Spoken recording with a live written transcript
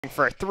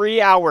for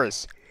 3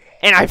 hours,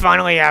 and I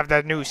finally have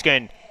the new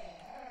skin.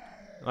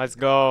 Let's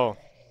go.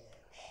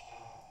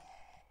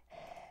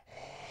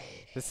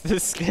 Is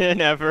this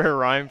skin ever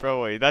rhyme,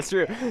 probably? That's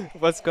true.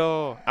 Let's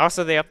go.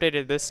 Also, they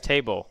updated this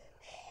table.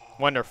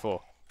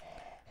 Wonderful.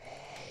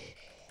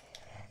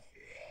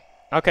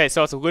 Okay,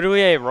 so it's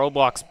literally a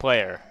Roblox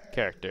player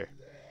character.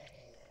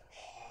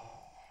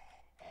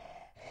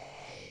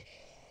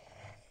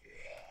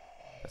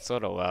 That's a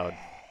little loud.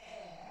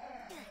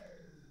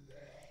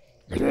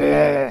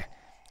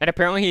 And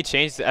apparently he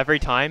changed every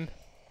time.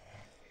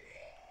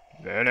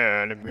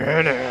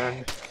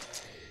 And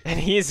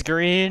he's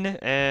green,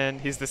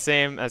 and he's the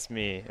same as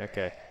me.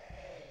 Okay.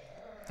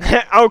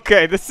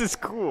 Okay, this is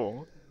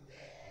cool.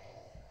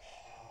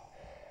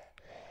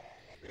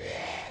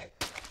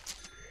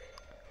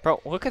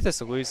 Bro, look at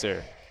this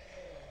loser.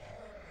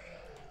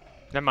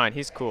 Never mind,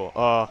 he's cool.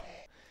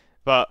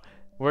 But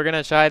we're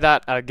gonna try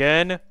that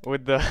again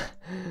with the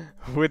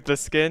with the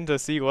skin to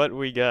see what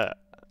we get.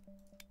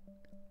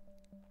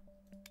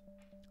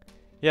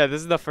 Yeah,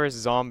 this is the first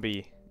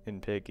zombie in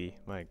Piggy.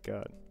 My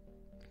god.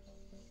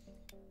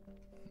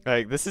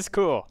 Like, this is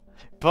cool.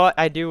 But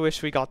I do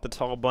wish we got the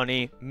tall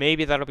bunny.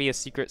 Maybe that'll be a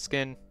secret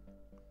skin.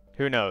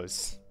 Who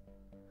knows?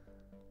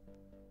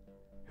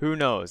 Who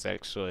knows,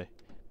 actually.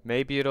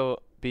 Maybe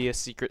it'll be a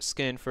secret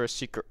skin for a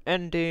secret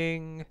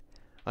ending.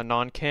 A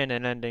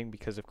non-canon ending,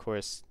 because of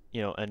course,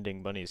 you know,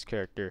 ending Bunny's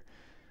character.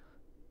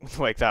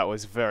 Like, that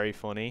was very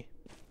funny.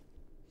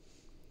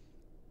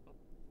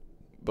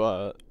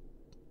 But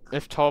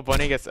if Tall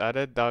Bunny gets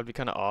added, that would be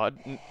kind of odd.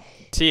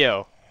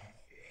 Tio.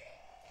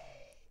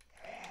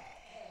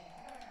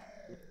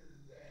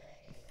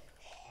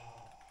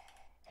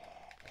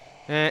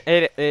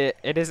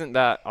 It isn't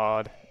that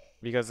odd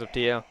because of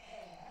Tio.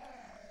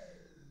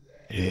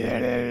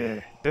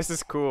 This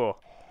is cool.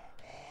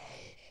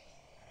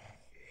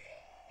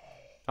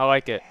 I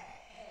like it.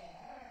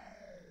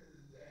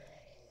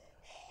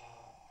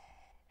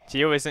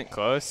 Tio isn't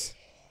close.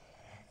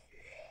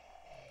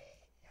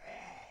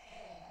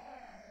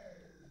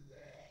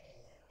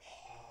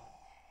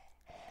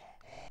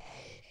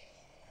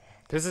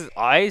 Does his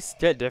eyes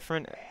get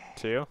different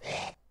too?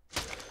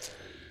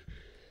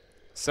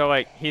 So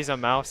like he's a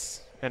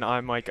mouse and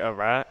I'm like a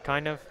rat,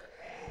 kind of.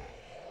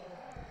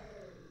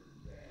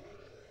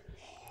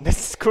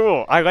 This is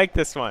cool. I like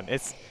this one.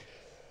 This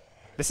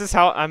is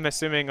how I'm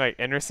assuming like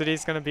Inner City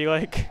is gonna be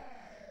like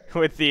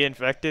with the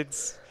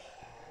infecteds.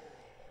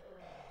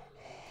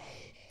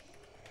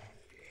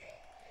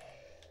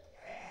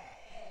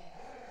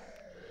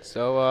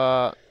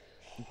 So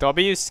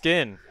W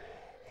skin.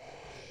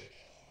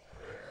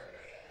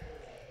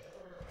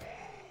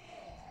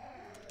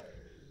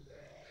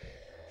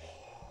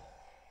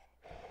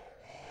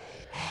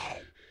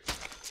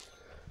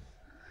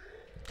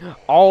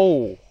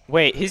 Oh,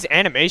 wait, his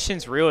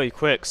animation's really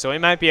quick, so it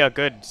might be a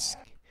good...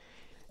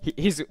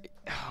 He's...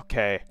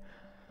 Okay.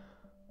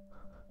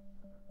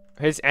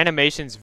 His animation's